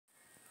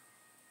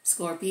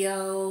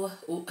Scorpio,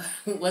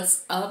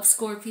 what's up,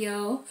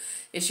 Scorpio?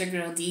 It's your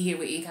girl D here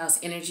with 8th House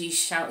Energy,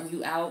 shouting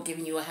you out,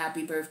 giving you a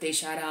happy birthday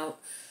shout out,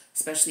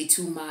 especially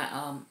to my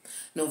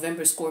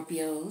November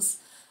Scorpios.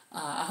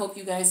 I hope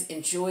you guys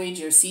enjoyed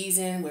your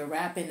season. We're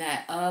wrapping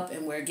that up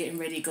and we're getting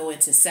ready to go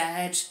into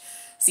Sag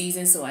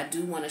season. So I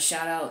do want to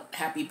shout out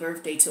happy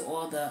birthday to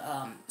all the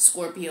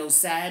Scorpio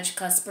Sag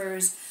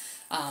cuspers.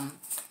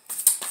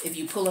 If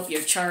you pull up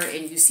your chart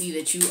and you see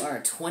that you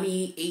are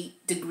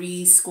 28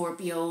 degrees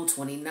Scorpio,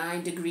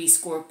 29 degrees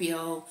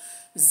Scorpio,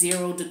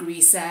 0 degree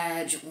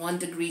Sag, 1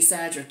 degree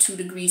Sag, or 2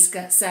 degrees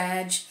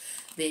Sag,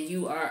 then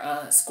you are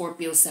a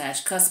Scorpio Sag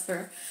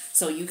cusper.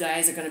 So you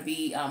guys are going to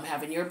be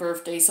having your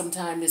birthday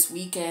sometime this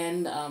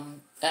weekend.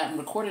 I'm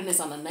recording this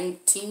on the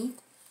 19th.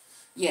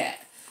 Yeah.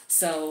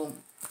 So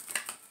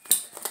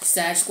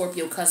Sag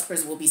Scorpio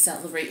cuspers will be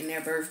celebrating their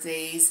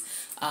birthdays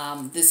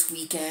this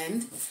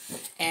weekend.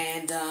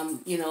 And,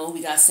 you know,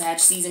 we got Sag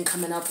season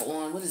coming up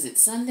on, what is it,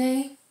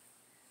 Sunday?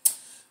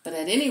 But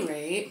at any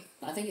rate,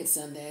 I think it's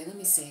Sunday. Let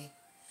me see.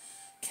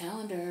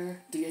 Calendar.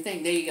 Do your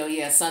thing. There you go.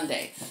 Yeah,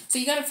 Sunday. So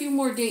you got a few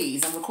more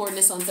days. I'm recording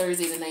this on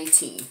Thursday the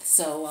 19th.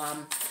 So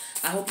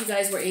I hope you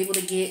guys were able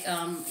to get,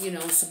 you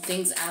know, some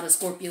things out of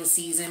Scorpio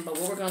season. But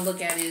what we're going to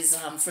look at is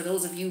for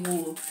those of you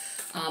who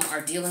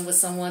are dealing with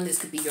someone, this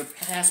could be your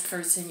past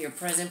person, your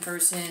present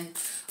person,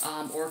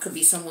 or it could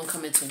be someone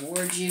coming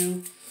towards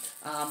you.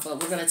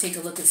 But we're going to take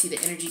a look and see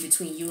the energy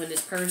between you and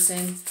this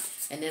person.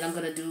 And then I'm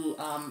going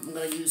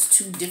to use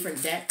two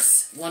different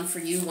decks, one for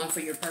you, one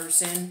for your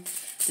person,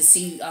 to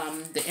see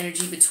the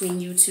energy between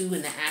you two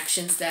and the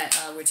actions that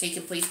were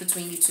taking place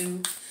between you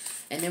two.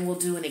 And then we'll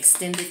do an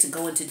extended to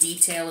go into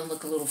detail and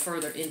look a little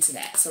further into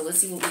that. So let's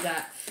see what we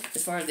got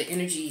as far as the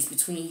energies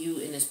between you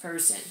and this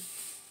person.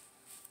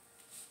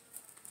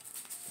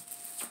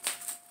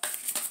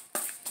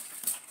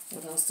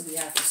 What else do we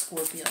have for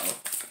Scorpio?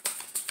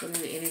 What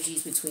are the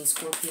energies between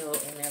Scorpio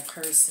and their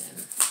person?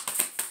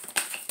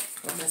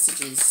 What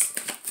messages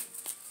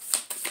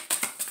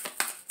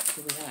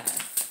do we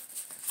have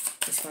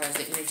as far as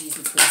the energies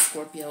between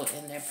Scorpio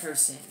and their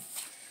person?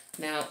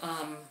 Now,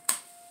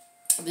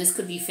 this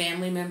could be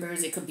family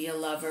members. It could be a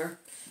lover.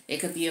 It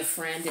could be a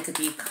friend. It could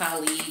be a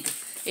colleague.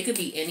 It could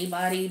be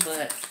anybody,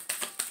 but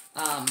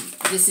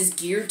this is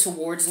geared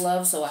towards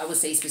love. So I would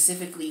say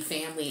specifically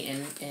family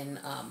and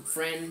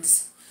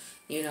friends,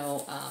 you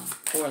know,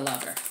 or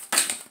lover.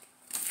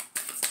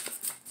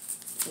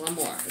 One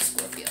more for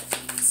Scorpio,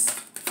 please.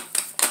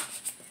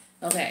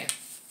 Okay.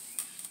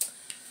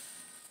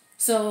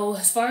 So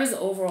as far as the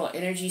overall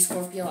energy,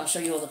 Scorpio, I'll show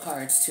you all the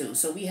cards too.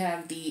 So we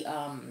have the,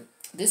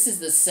 this is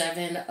the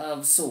 7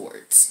 of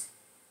Swords.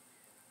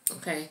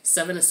 Okay,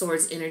 7 of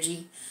Swords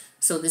energy.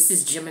 So this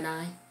is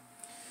Gemini.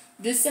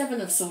 This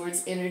 7 of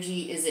Swords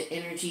energy is an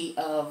energy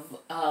of,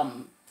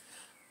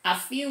 I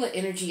feel an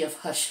energy of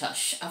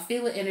hush-hush. I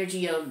feel an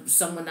energy of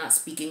someone not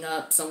speaking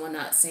up, someone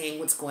not saying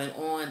what's going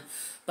on.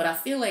 But I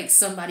feel like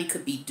somebody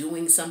could be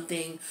doing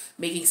something,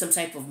 making some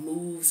type of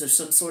moves or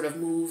some sort of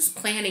moves,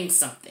 planning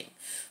something.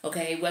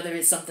 Okay, whether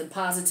it's something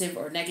positive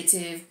or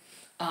negative.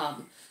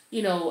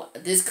 You know,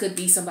 this could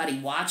be somebody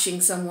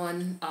watching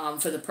someone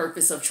for the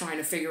purpose of trying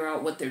to figure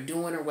out what they're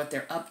doing or what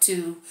they're up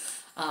to.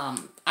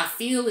 I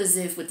feel as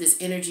if with this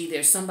energy,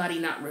 there's somebody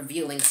not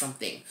revealing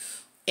something.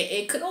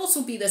 It could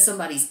also be that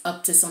somebody's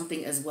up to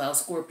something as well,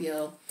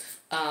 Scorpio.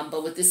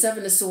 But with the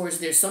 7 of Swords,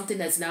 there's something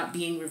that's not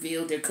being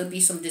revealed. There could be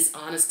some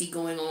dishonesty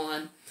going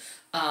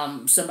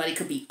on. Somebody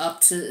could be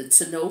up to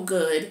no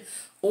good.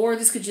 Or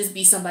this could just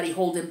be somebody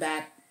holding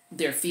back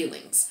their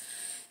feelings.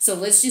 So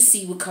let's just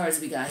see what cards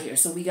we got here.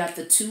 So we got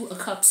the 2 of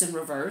Cups in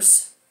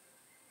reverse.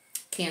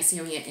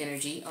 Cancerian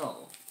energy.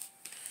 Oh,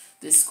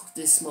 this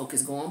smoke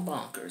is going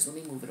bonkers. Let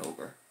me move it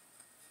over.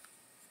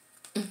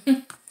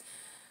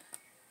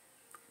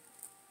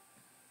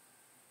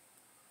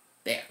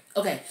 There.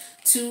 Okay.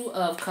 2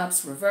 of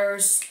Cups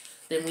reverse.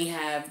 Then we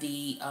have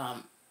the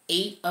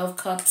 8 of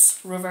Cups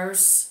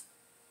reverse.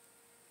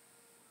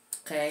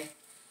 Okay.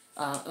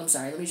 I'm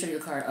sorry. Let me show you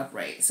the card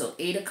upright. So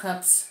 8 of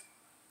Cups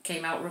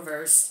came out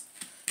reverse.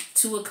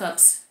 2 of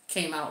Cups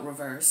came out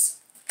reverse.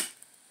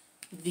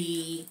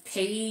 The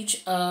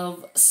Page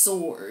of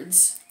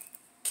Swords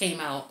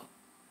came out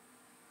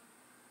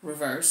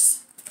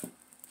reverse.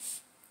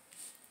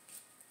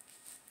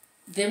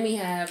 Then we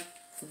have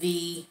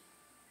the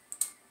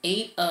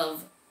 8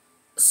 of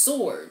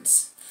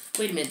Swords.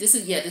 Wait a minute. This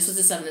was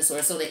the 7 of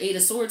Swords. So the 8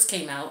 of Swords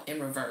came out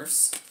in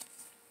reverse.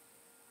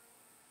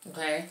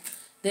 Okay.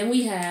 Then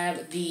we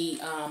have the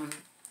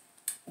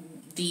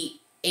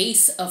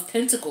Ace of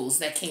Pentacles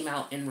that came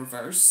out in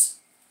reverse.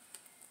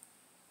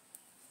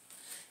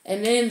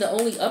 And then the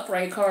only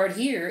upright card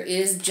here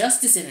is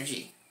Justice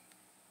energy.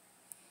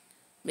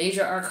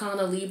 Major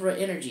Arcana Libra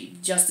energy.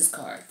 Justice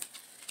card.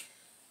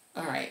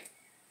 All right.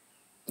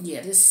 Yeah,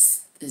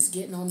 this is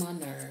getting on my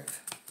nerve.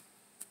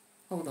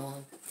 Hold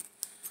on.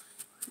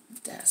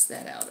 Dash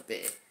that out a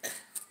bit.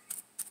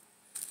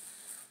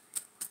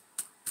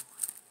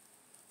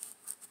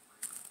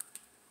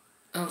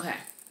 Okay.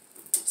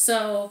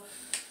 So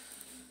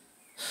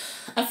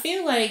I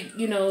feel like,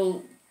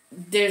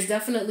 there's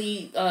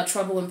definitely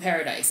trouble in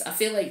paradise. I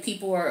feel like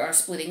people are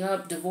splitting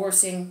up,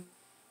 divorcing.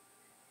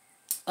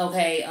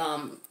 Okay,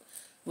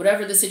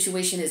 whatever the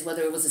situation is,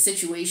 whether it was a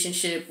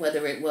situationship,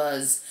 whether it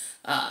was,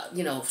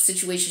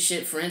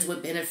 situationship, friends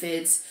with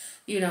benefits,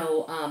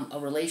 a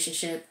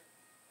relationship,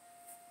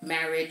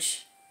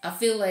 marriage. I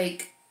feel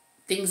like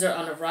things are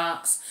on the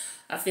rocks.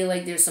 I feel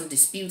like there's some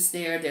disputes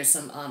there. There's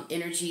some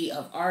energy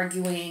of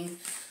arguing.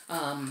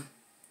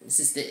 This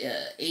is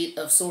the Eight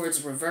of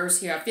Swords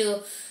reverse here. I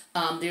feel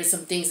there's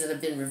some things that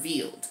have been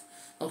revealed.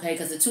 Okay,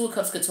 because the Two of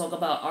Cups could talk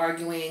about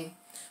arguing,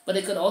 but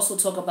it could also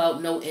talk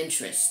about no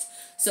interest.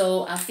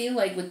 So I feel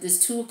like with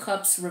this Two of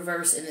Cups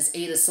reverse and this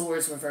Eight of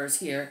Swords reverse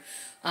here,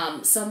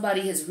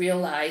 somebody is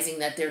realizing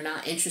that they're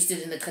not interested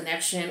in the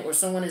connection, or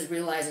someone is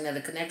realizing that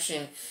the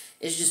connection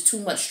is just too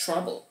much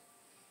trouble.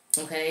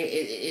 Okay,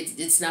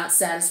 it's not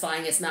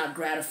satisfying. It's not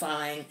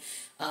gratifying.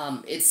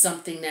 It's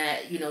something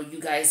that, you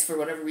guys, for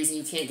whatever reason,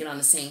 you can't get on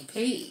the same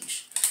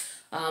page.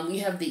 We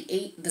have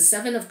the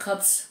Seven of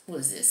Cups. What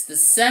is this? The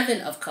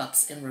Seven of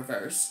Cups in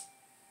reverse.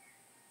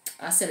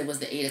 I said it was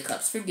the Eight of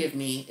Cups. Forgive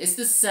me. It's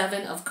the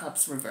Seven of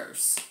Cups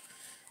reverse.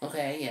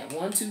 Okay, yeah.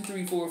 1, 2,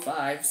 3, 4,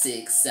 5,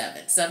 6,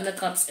 7. Seven of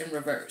Cups in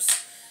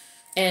reverse.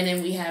 And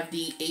then we have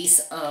the Ace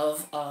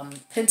of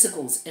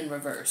Pentacles in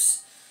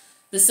reverse.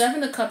 The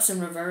Seven of Cups in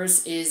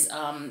reverse is,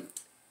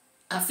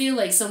 I feel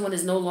like someone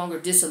is no longer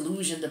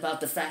disillusioned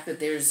about the fact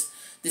that this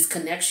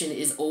connection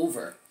is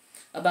over.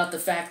 About the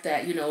fact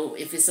that,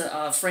 if it's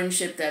a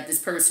friendship, that this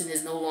person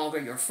is no longer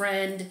your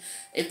friend.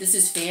 If this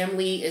is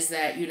family, is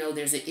that,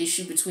 there's an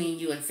issue between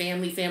you and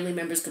family. Family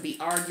members could be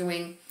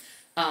arguing.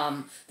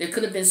 There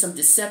could have been some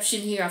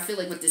deception here. I feel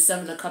like with the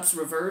Seven of Cups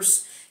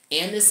reverse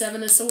and the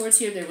Seven of Swords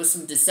here, there was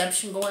some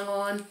deception going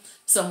on.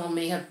 Someone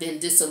may have been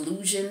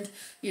disillusioned,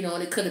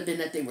 and it could have been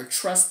that they were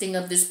trusting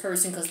of this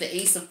person, because the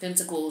Ace of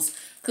Pentacles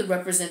could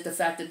represent the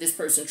fact that this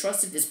person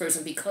trusted this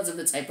person because of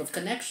the type of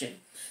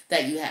connection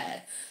that you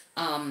had.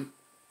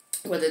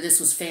 Whether this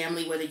was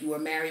family, whether you were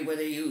married,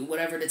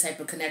 whatever the type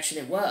of connection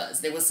it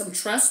was, there was some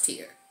trust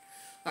here.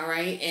 All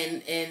right,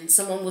 and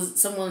someone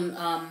was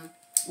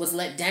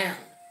let down.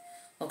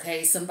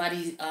 Okay,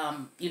 somebody, I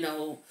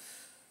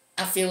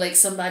feel like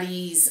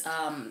somebody's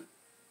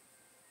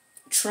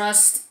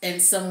trust and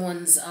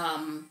someone's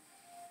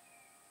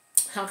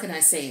how can I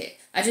say it?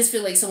 I just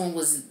feel like someone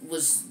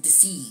was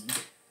deceived.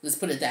 Let's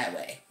put it that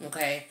way.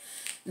 Okay.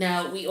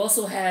 Now we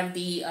also have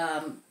the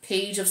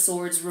Page of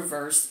Swords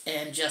reversed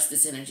and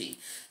Justice energy.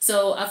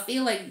 So I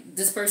feel like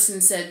this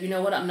person said, you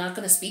know what? I'm not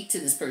going to speak to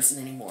this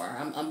person anymore.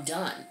 I'm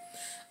done.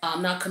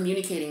 I'm not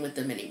communicating with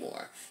them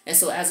anymore. And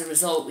so as a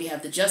result, we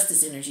have the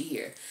Justice energy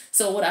here.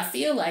 So what I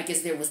feel like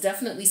is there was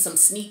definitely some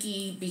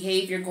sneaky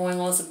behavior going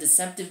on, some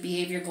deceptive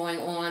behavior going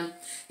on.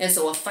 And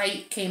so a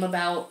fight came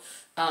about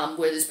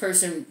where this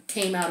person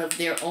came out of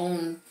their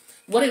own...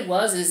 What it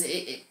was is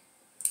it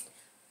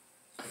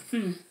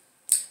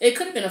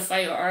could have been a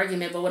fight or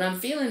argument, but what I'm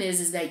feeling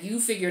is that you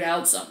figured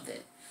out something,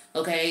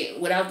 okay,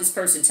 without this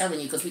person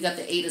telling you, because we got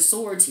the Eight of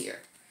Swords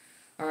here,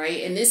 all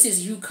right? And this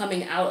is you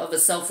coming out of a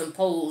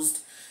self-imposed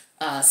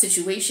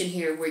situation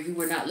here where you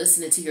were not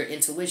listening to your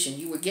intuition.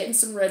 You were getting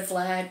some red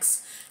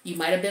flags. You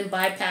might have been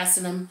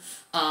bypassing them,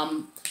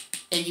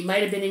 and you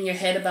might have been in your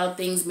head about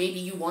things. Maybe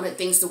you wanted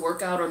things to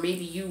work out, or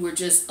maybe you were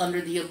just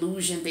under the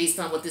illusion based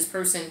on what this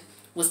person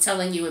was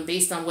telling you and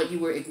based on what you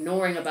were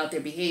ignoring about their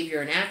behavior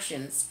and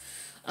actions.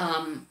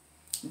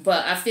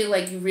 But I feel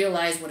like you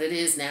realize what it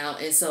is now,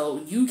 and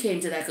so you came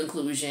to that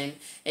conclusion,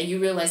 and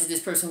you realized that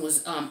this person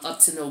was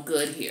up to no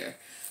good here.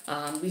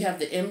 We have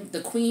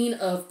the Queen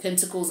of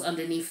Pentacles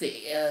underneath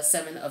the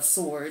Seven of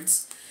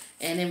Swords,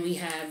 and then we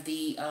have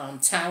the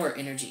Tower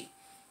energy.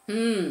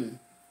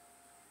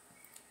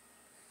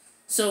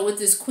 So with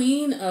this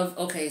Queen of,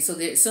 okay, so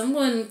there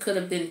someone could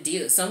have been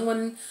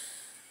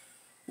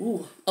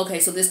okay,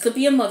 so this could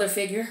be a mother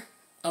figure.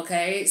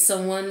 Okay,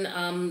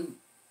 someone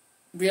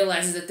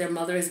realizes that their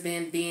mother has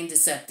been being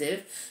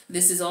deceptive.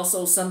 This is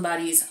also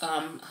somebody's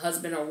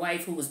husband or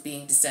wife who was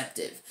being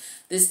deceptive.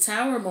 This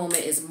Tower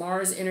moment is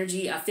Mars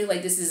energy. I feel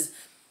like this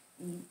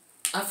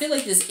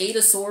Eight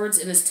of Swords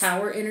and this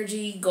Tower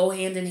energy go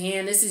hand in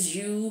hand. This is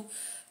you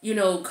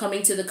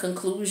coming to the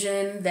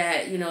conclusion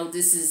that,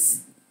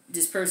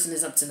 this person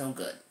is up to no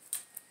good.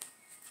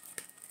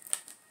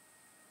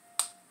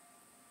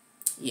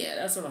 Yeah,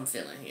 that's what I'm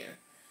feeling here.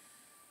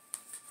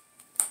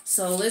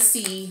 So let's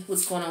see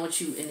what's going on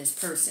with you and this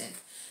person.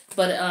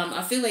 But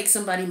I feel like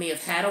somebody may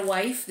have had a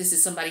wife. This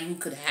is somebody who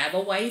could have a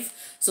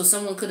wife. So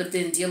someone could have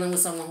been dealing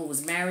with someone who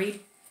was married.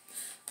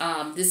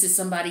 This is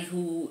somebody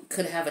who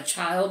could have a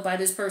child by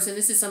this person.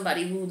 This is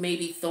somebody who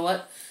maybe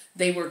thought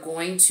they were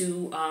going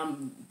to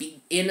be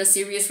in a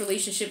serious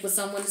relationship with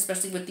someone,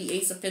 especially with the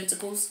Ace of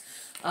Pentacles.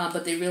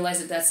 But they realize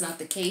that that's not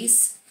the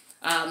case.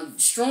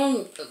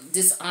 Strong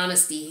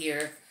dishonesty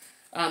here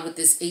with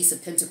this Ace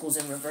of Pentacles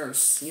in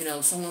reverse.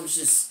 Someone was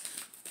just...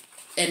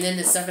 And then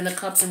the Seven of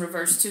Cups in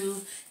reverse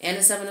too. And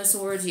the Seven of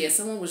Swords. Yeah,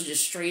 someone was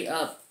just straight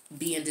up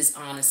being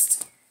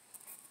dishonest.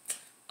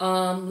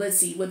 Let's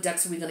see, what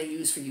decks are we going to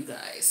use for you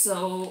guys?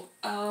 So,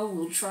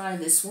 we'll try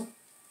this one.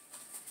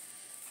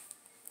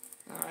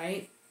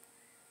 Alright.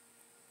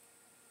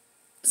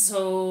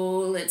 So,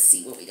 let's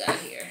see what we got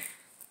here.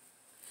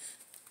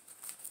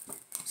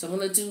 So, I'm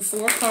going to do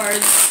 4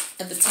 cards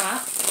at the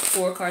top,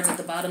 4 cards at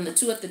the bottom. The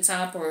 2 at the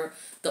top are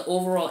the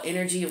overall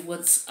energy of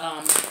what's,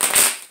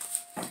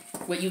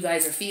 what you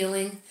guys are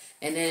feeling.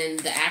 And then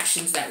the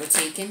actions that were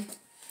taken.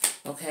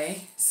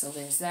 Okay, so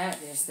there's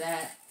that, there's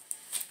that.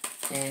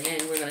 And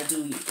then we're going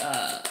to do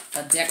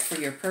a deck for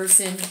your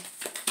person.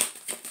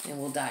 And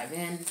we'll dive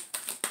in.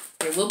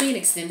 There will be an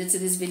extended to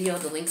this video.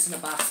 The link's in the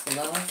box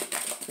below.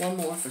 One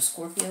more for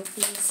Scorpio,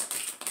 please.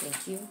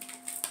 Thank you.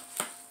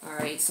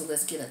 Alright, so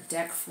let's get a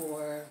deck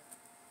for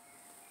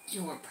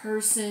your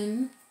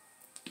person.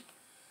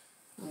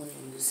 I'm going to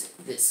use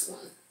this one.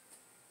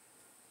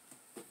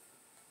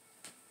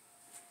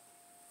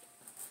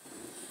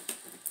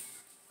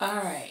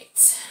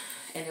 Alright,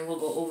 and then we'll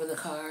go over the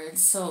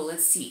cards. So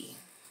let's see.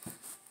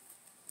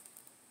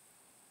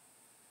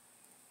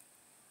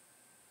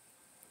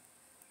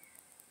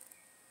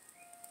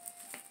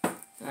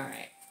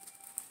 Alright.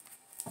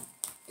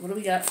 What do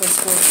we got for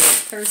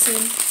Scorpio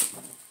person?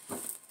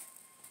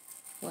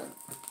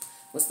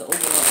 What's the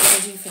overall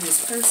energy for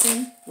this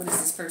person? What is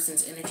this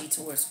person's energy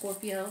towards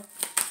Scorpio?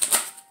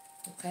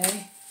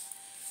 Okay.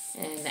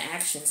 And the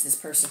actions this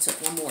person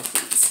took. One more,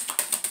 please.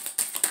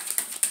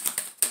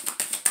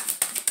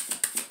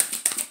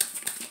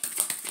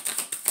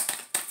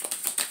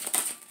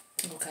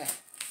 Okay.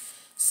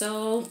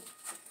 So,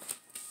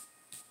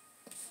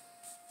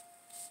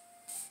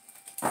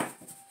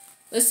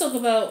 let's talk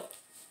about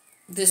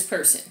this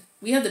person.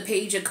 We have the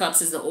Page of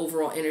Cups as the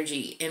overall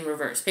energy in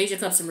reverse. Page of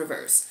Cups in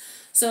reverse.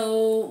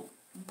 So,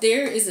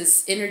 there is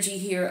this energy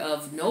here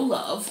of no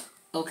love,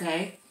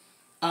 okay?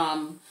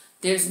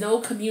 There's no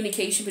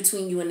communication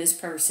between you and this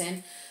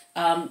person.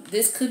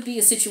 This could be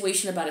a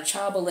situation about a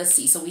child, but let's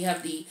see. So, we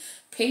have the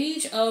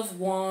Page of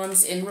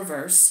Wands in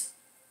reverse,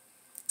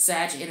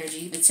 Sag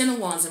energy. The Ten of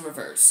Wands in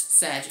reverse,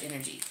 Sag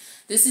energy.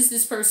 This is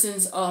this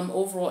person's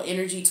overall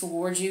energy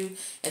towards you.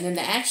 And then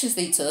the actions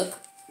they took,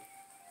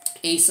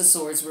 Ace of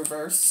Swords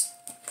reverse,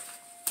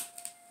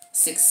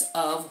 Six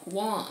of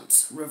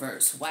Wands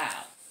reverse.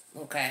 Wow.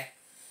 Okay.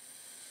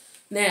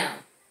 Now,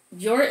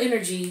 your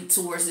energy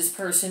towards this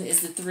person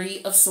is the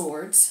Three of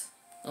Swords.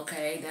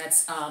 Okay,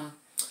 that's a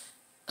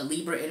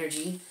Libra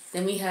energy.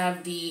 Then we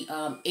have the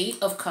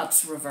Eight of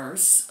Cups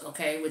reverse,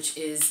 okay, which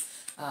is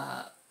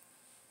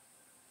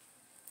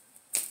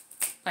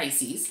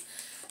Pisces.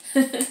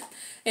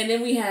 And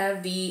then we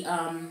have the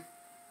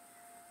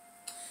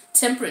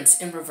Temperance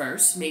in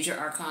reverse, Major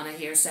Arcana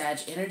here, Sag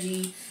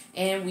energy.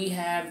 And we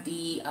have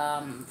the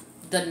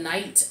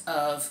Knight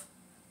of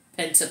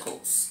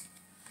Pentacles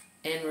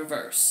in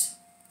reverse.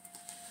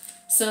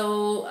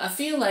 So I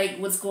feel like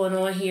what's going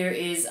on here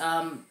is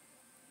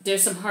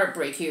there's some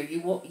heartbreak here.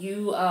 You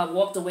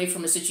walked away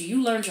from a situation.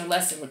 You learned your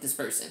lesson with this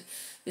person.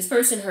 This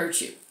person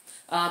hurt you.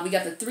 We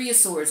got the Three of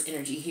Swords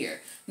energy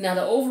here. Now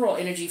the overall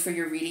energy for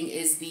your reading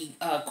is the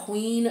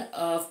Queen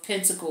of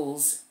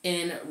Pentacles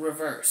in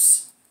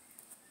reverse.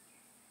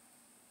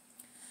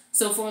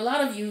 So for a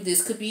lot of you,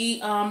 this could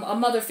be a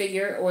mother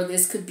figure, or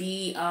this could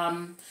be,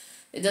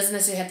 it doesn't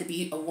necessarily have to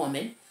be a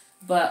woman,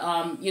 but,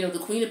 you know, the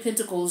Queen of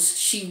Pentacles,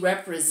 she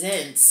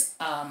represents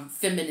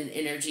feminine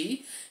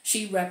energy.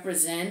 She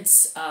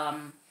represents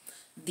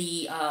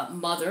the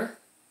mother,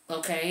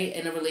 okay,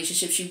 in a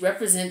relationship. She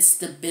represents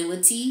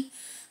stability,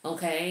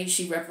 okay.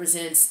 She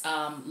represents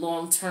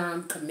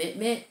long-term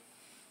commitment.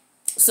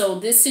 So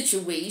this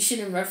situation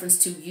in reference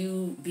to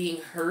you being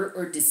hurt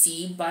or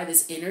deceived by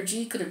this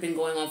energy could have been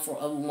going on for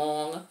a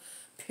long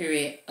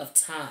period of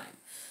time.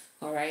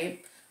 All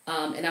right.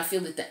 And I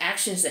feel that the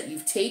actions that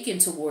you've taken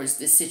towards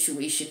this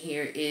situation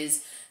here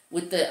is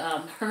with the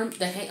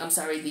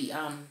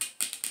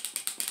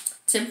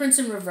Temperance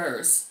in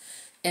reverse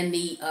and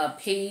the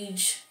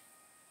Page.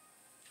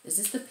 Is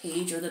this the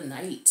Page or the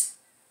Knight?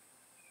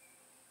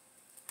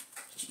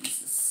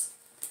 Jesus.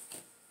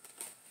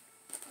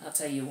 I'll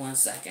tell you 1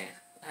 second.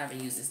 I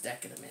haven't used this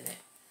deck in a minute.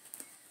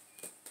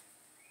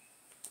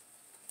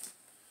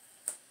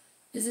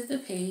 Is it the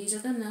Page or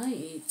the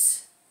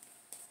Knight?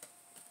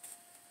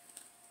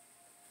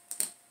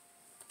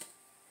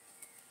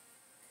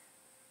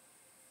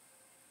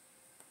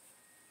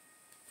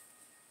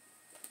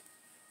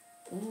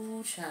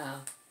 Ooh,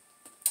 child.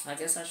 I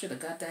guess I should have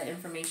got that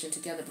information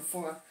together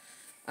before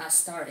I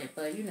started.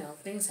 But, you know,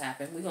 things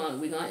happen. We're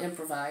gonna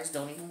improvise.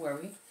 Don't even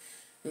worry.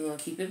 We're going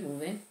to keep it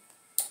moving.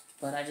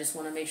 But I just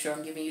want to make sure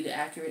I'm giving you the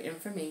accurate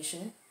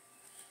information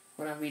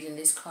when I'm reading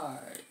these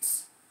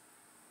cards.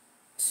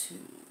 2.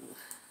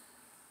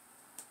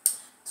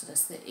 So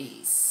that's the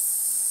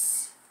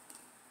Ace.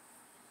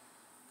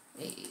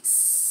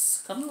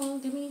 Ace. Come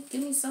on, give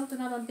me something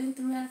I done been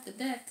through half the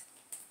deck.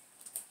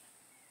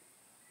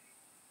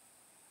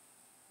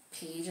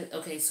 Page.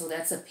 Okay, so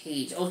that's a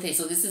Page. Okay,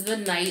 so this is the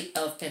Knight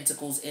of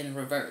Pentacles in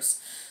reverse.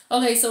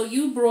 Okay, so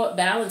you brought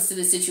balance to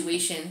the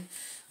situation.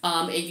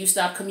 And you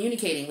stop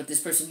communicating with this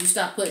person. You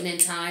stop putting in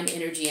time,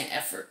 energy, and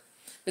effort.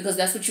 Because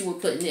that's what you were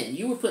putting in.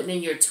 You were putting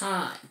in your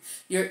time,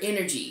 your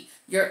energy,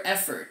 your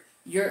effort,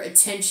 your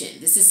attention.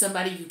 This is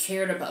somebody you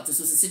cared about. This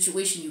was a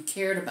situation you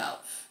cared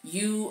about.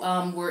 You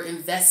were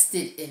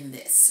invested in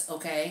this,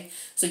 okay?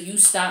 So you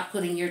stopped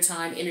putting your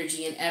time,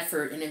 energy, and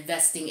effort and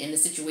investing in the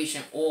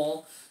situation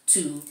all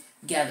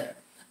together.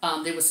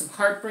 There was some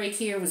heartbreak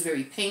here. It was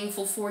very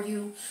painful for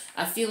you.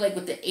 I feel like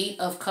with the 8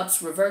 of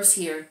Cups reverse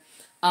here,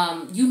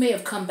 you may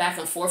have come back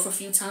and forth a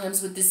few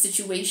times with this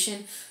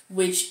situation,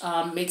 which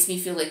makes me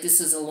feel like this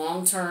is a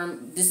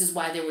long-term. This is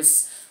why there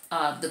was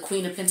the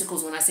Queen of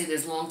Pentacles when I say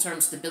there's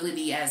long-term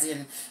stability, as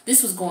in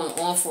this was going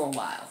on for a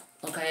while,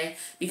 okay?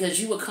 Because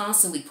you would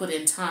constantly put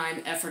in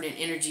time, effort, and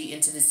energy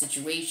into this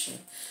situation.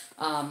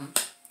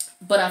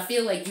 But I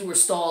feel like you were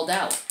stalled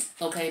out,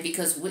 okay?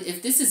 Because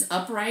if this is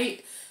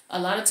upright, a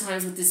lot of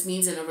times what this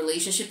means in a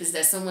relationship is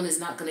that someone is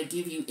not going to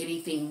give you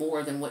anything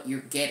more than what you're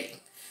getting.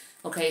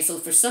 Okay, so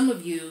for some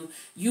of you,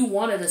 you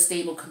wanted a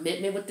stable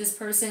commitment with this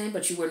person,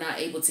 but you were not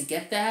able to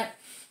get that.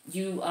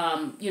 You,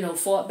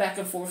 fought back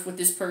and forth with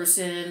this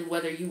person,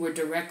 whether you were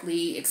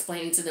directly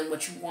explaining to them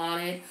what you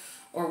wanted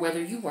or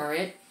whether you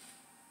weren't.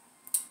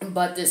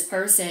 But this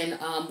person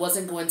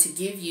wasn't going to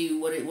give you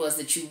what it was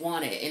that you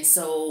wanted. And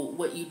so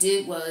what you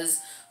did was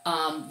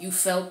you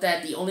felt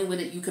that the only way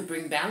that you could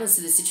bring balance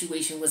to the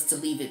situation was to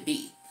leave it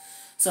be.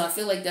 So I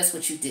feel like that's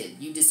what you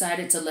did. You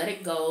decided to let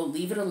it go,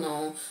 leave it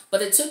alone,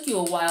 but it took you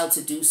a while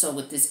to do so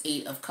with this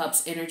 8 of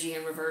Cups energy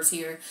in reverse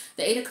here.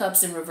 The 8 of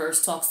Cups in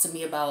reverse talks to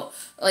me about,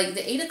 like,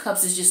 the 8 of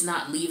Cups is just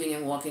not leaving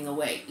and walking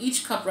away.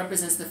 Each cup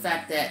represents the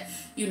fact that,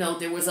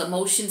 there was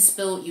emotion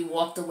spilled, you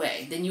walked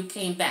away, then you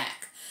came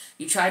back.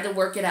 You tried to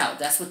work it out.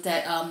 That's what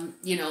that, and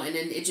then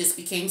it just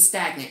became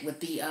stagnant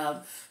with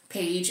the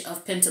Page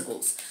of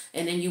Pentacles.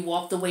 And then you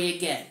walked away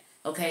again.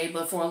 Okay,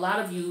 but for a lot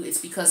of you,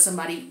 it's because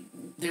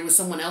there was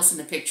someone else in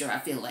the picture, I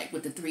feel like,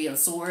 with the 3 of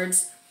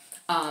Swords.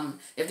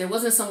 If there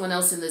wasn't someone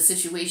else in the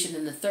situation,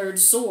 then the 3rd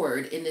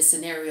sword in this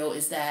scenario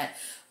is that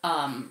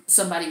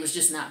somebody was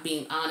just not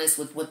being honest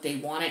with what they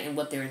wanted and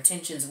what their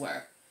intentions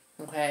were.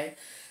 Okay,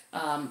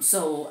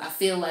 so I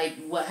feel like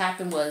what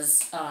happened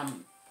was,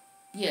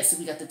 so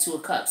we got the 2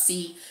 of Cups.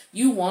 See,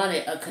 you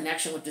wanted a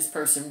connection with this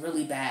person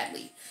really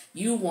badly.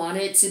 You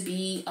wanted to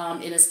be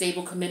in a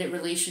stable, committed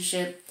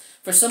relationship.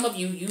 For some of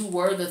you, you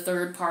were the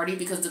 3rd party,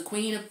 because the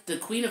Queen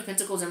of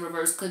Pentacles in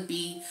reverse could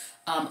be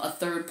a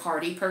 3rd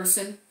party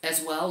person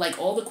as well. Like,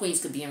 all the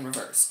queens could be in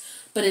reverse.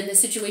 But in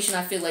this situation,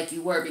 I feel like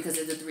you were, because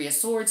of the 3 of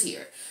Swords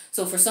here.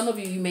 So for some of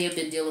you, you may have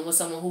been dealing with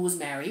someone who was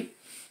married.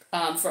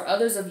 For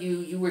others of you,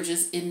 you were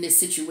just in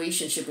this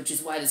situationship, which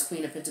is why this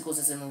Queen of Pentacles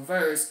is in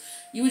reverse.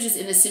 You were just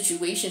in this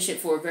situationship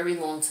for a very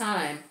long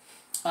time.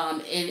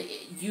 And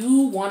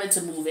you wanted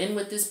to move in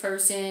with this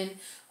person.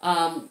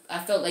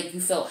 I felt like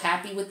you felt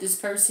happy with this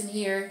person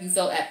here. You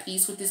felt at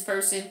peace with this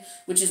person,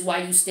 which is why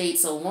you stayed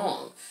so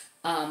long.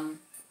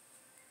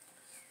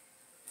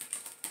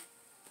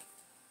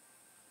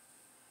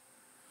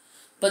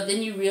 But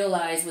then you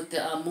realize with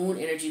the moon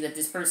energy that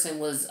this person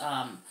was,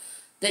 I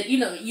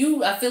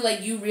feel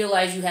like you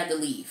realized you had to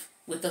leave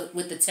with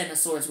the 10 of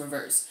Swords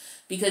reverse.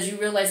 Because you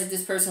realize that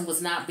this person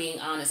was not being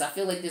honest. I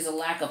feel like there's a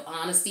lack of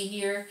honesty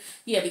here.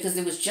 Yeah, because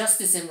there was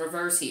Justice in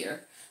reverse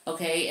here.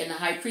 Okay, and the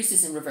High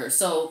Priestess in reverse.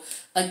 So,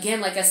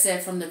 again, like I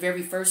said, from the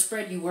very first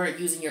spread, you weren't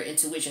using your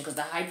intuition. Because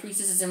the High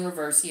Priestess is in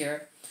reverse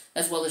here,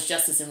 as well as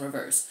Justice in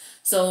reverse.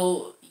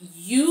 So,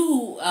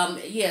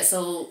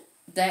 so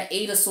that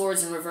 8 of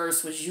Swords in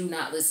reverse was you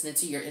not listening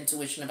to your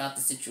intuition about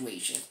the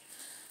situation.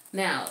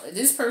 Now,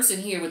 this person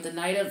here with the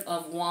Knight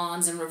of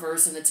Wands in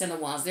reverse and the 10 of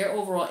Wands, their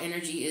overall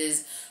energy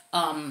is...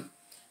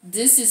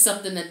 this is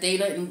something that they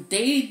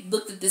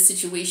looked at this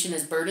situation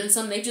as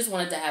burdensome. They just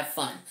wanted to have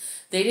fun.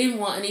 They didn't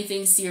want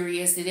anything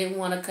serious. They didn't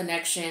want a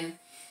connection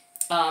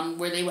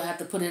where they would have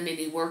to put in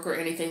any work or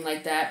anything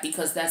like that,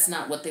 because that's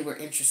not what they were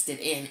interested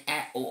in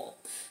at all.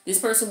 This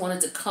person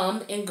wanted to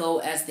come and go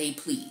as they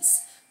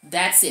please.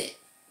 That's it.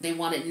 They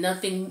wanted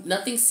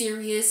nothing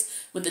serious.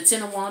 With the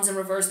 10 of Wands in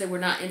reverse, they were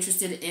not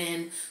interested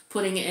in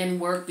putting in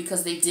work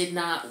because they did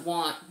not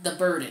want the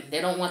burden.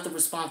 They don't want the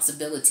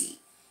responsibility,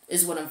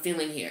 is what I'm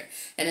feeling here.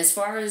 And as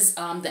far as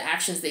the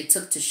actions they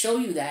took to show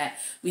you that,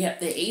 we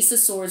have the Ace of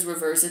Swords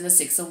reverse and the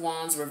 6 of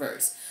Wands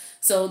reverse.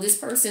 So this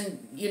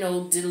person,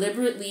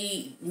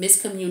 deliberately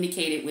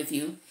miscommunicated with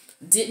you,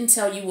 didn't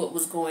tell you what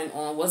was going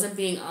on, wasn't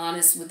being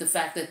honest with the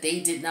fact that they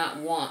did not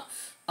want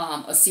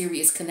a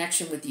serious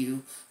connection with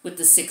you with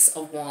the 6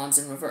 of Wands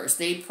in reverse.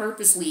 They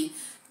purposely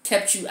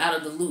kept you out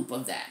of the loop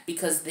of that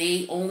because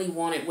they only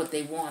wanted what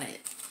they wanted.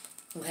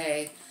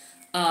 Okay?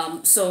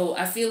 So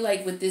I feel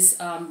like with this...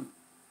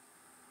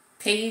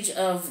 Page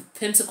of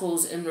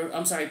Pentacles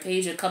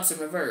Page of Cups in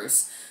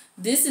reverse.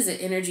 This is an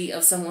energy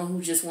of someone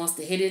who just wants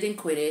to hit it and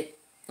quit it.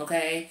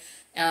 Okay,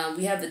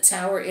 we have the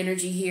Tower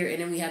energy here,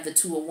 and then we have the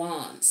 2 of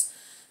Wands.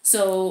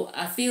 So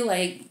I feel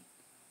like,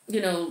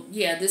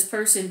 this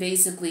person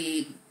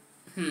basically,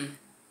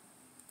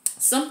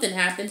 something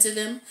happened to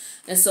them,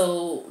 and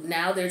so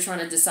now they're trying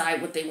to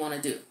decide what they want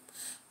to do.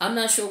 I'm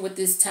not sure what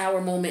this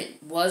tower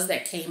moment was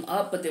that came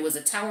up, but there was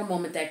a tower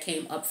moment that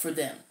came up for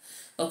them.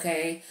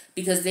 Okay?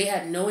 Because they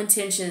had no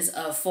intentions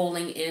of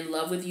falling in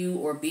love with you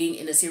or being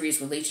in a serious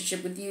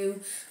relationship with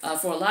you.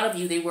 For a lot of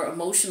you, they were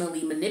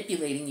emotionally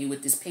manipulating you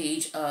with this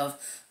Page of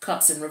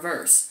Cups in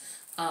reverse.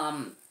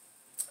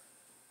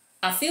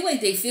 I feel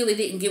like they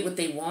didn't get what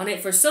they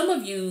wanted. For some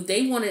of you,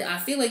 I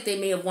feel like they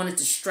may have wanted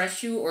to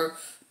stress you or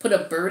put a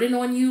burden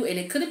on you, and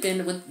it could have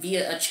been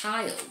via a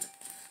child.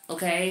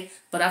 Okay?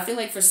 But I feel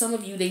like for some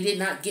of you, they did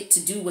not get to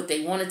do what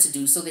they wanted to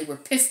do, so they were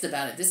pissed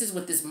about it. This is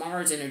what this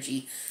Mars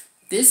energy,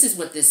 this is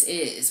what this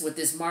is, with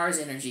this Mars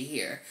energy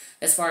here,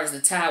 as far as the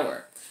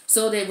Tower.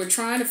 So they were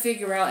trying to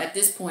figure out at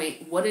this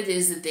point what it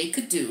is that they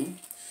could do,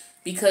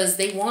 because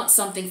they want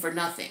something for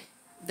nothing.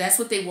 That's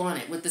what they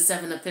wanted with the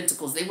Seven of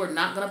Pentacles. They were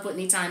not going to put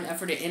any time,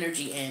 effort, or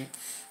energy in.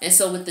 And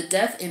so with the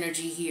Death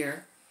energy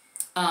here,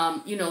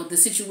 you know, the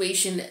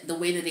situation, the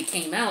way that it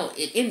came out,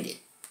 it ended.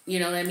 You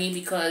know what I mean?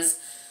 Because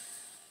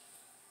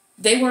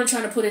they weren't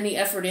trying to put any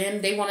effort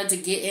in. They wanted to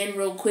get in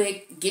real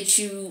quick, get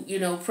you, you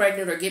know,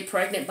 pregnant or get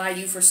pregnant by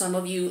you for some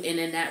of you, and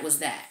then that was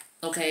that.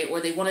 Okay? Or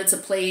they wanted to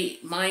play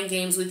mind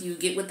games with you,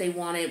 get what they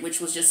wanted,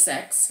 which was just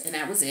sex, and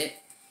that was it.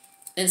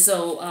 And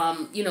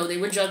so, you know, they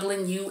were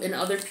juggling you and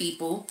other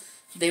people.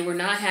 They were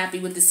not happy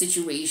with the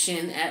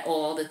situation at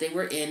all that they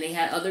were in. They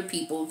had other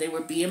people. They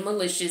were being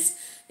malicious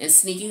and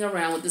sneaking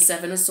around with the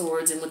Seven of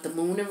Swords and with the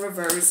Moon in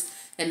reverse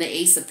and the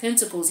Ace of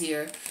Pentacles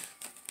here.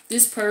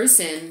 This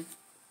person,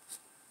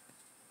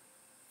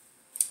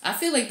 I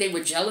feel like they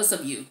were jealous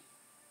of you.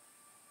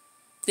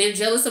 They're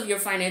jealous of your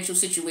financial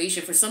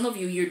situation. For some of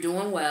you, you're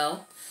doing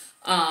well.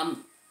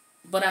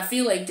 But I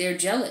feel like they're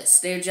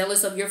jealous. They're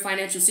jealous of your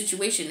financial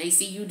situation. They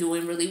see you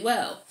doing really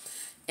well.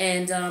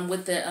 And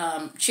with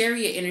the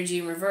Chariot energy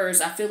in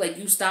reverse, I feel like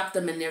you stopped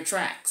them in their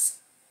tracks.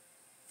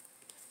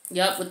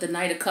 Yup, with the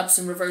Knight of Cups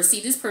in reverse. See,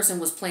 this person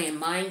was playing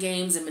mind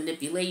games and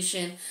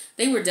manipulation.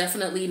 They were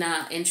definitely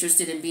not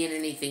interested in being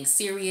anything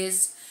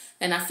serious.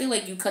 And I feel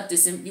like you cut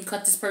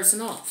this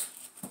person off.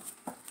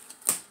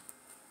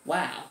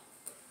 Wow.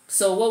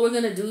 So what we're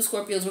going to do,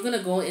 Scorpios, we're going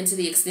to go into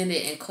the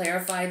extended and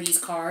clarify these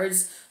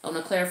cards. I'm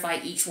going to clarify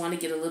each one to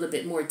get a little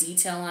bit more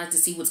detail on it to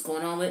see what's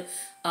going on with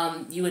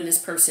you and this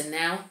person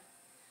now.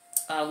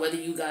 Whether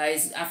you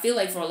guys, I feel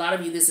like for a lot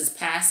of you, this is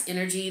past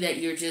energy that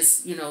you're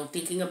just, you know,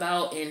 thinking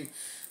about and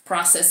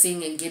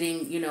processing and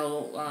getting, you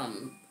know,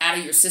 out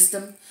of your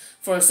system.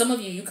 For some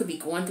of you, you could be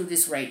going through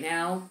this right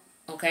now.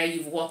 Okay,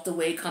 you've walked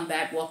away, come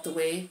back, walked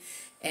away,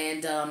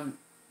 and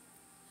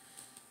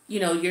you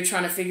know, you're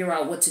trying to figure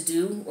out what to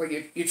do, or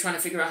you're trying to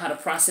figure out how to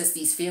process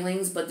these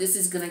feelings. But this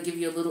is going to give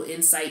you a little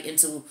insight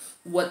into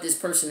what this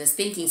person is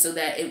thinking, so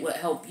that it will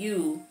help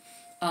you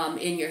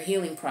in your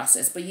healing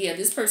process. But yeah,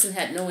 this person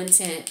had no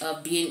intent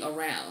of being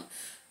around.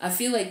 I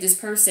feel like this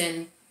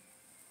person,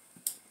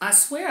 I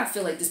swear I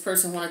feel like this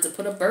person wanted to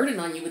put a burden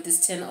on you with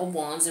this Ten of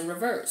Wands in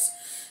reverse.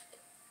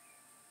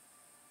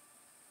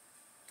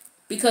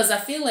 Because I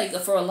feel like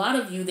for a lot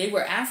of you, they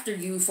were after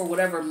you for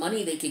whatever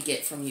money they could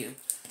get from you.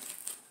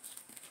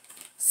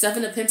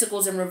 Seven of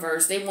Pentacles in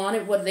reverse. They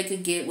wanted what they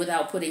could get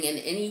without putting in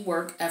any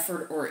work,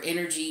 effort, or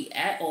energy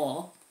at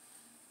all.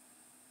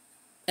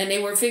 And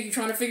they were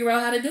trying to figure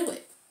out how to do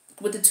it.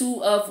 With the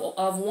Two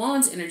of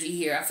Wands energy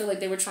here, I feel like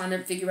they were trying to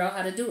figure out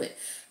how to do it.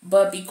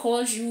 But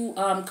because you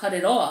cut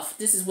it off,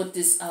 this is what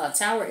this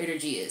Tower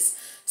energy is.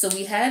 So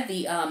we had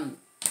the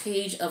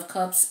Page of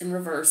Cups in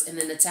reverse and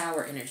then the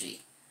Tower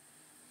energy.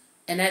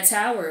 And that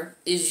Tower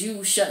is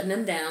you shutting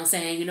them down,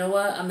 saying, you know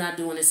what, I'm not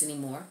doing this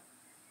anymore.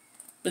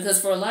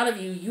 Because for a lot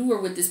of you, you were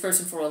with this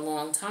person for a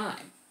long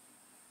time.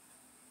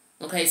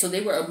 Okay, so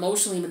they were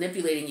emotionally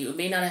manipulating you. It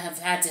may not have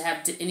had to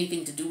have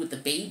anything to do with the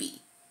baby.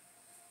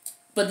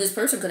 But this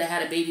person could have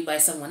had a baby by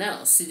someone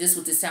else. See, this is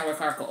what this Tower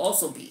card could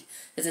also be.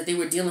 Is that they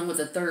were dealing with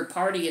a third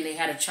party and they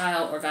had a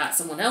child or got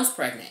someone else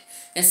pregnant.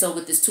 And so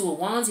with this Two of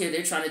Wands here,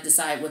 they're trying to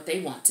decide what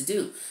they want to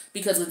do.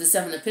 Because with the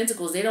Seven of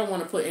Pentacles, they don't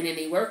want to put in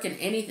any work in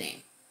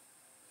anything.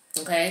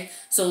 Okay,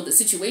 so the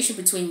situation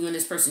between you and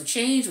this person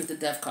changed with the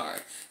Death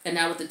card. And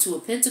now with the Two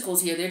of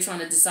Pentacles here, they're trying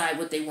to decide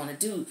what they want to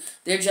do.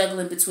 They're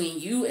juggling between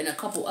you and a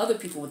couple other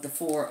people with the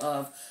Four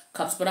of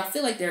Cups. But I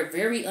feel like they're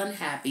very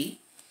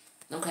unhappy.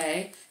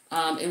 Okay,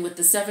 and with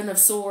the Seven of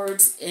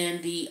Swords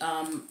and the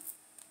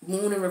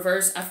Moon in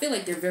reverse, I feel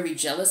like they're very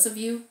jealous of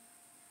you.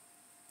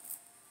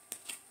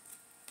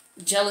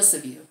 Jealous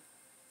of you.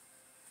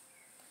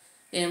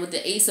 And with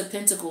the Ace of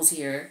Pentacles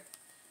here,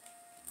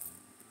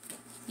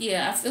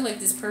 yeah, I feel like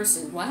this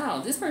person, wow,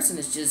 this person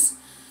is just,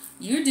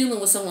 you're dealing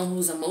with someone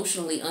who's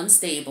emotionally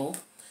unstable.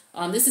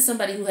 This is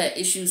somebody who had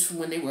issues from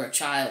when they were a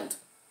child.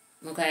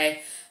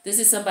 Okay? This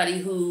is somebody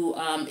who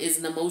is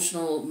an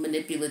emotional,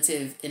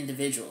 manipulative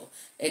individual.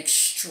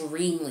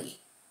 Extremely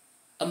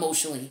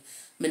emotionally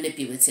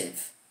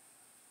manipulative.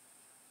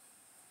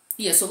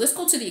 Yeah, so let's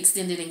go to the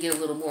extended and get a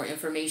little more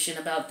information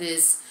about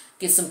this,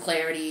 get some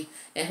clarity,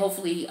 and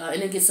hopefully,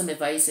 and then get some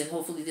advice, and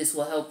hopefully this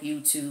will help you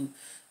to,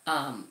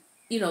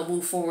 you know,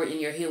 move forward in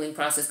your healing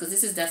process, because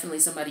this is definitely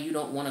somebody you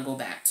don't want to go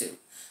back to.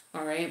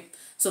 All right.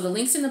 So the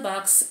link's in the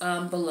box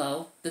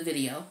below the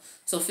video.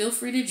 So feel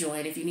free to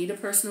join. If you need a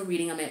personal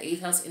reading, I'm at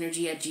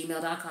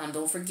 8thhouseenergy@gmail.com.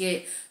 Don't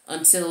forget,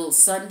 until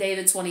Sunday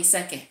the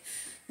 22nd.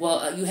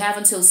 Well, you have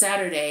until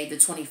Saturday the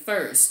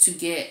 21st to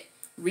get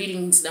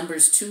readings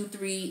numbers 2,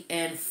 3,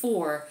 and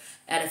 4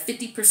 at a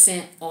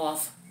 50%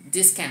 off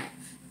discount.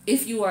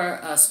 If you are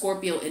a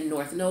Scorpio in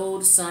North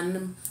Node,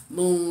 Sun,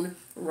 Moon,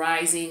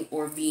 Rising,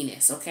 or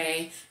Venus,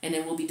 okay? And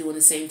then we'll be doing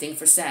the same thing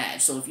for Sag.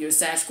 So if you're a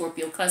Sag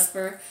Scorpio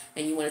cusper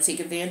and you want to take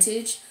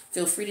advantage,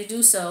 feel free to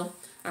do so.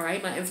 All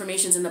right, my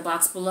information's in the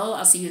box below.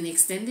 I'll see you in the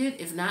extended.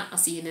 If not, I'll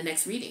see you in the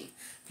next reading.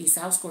 Peace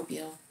out,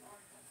 Scorpio.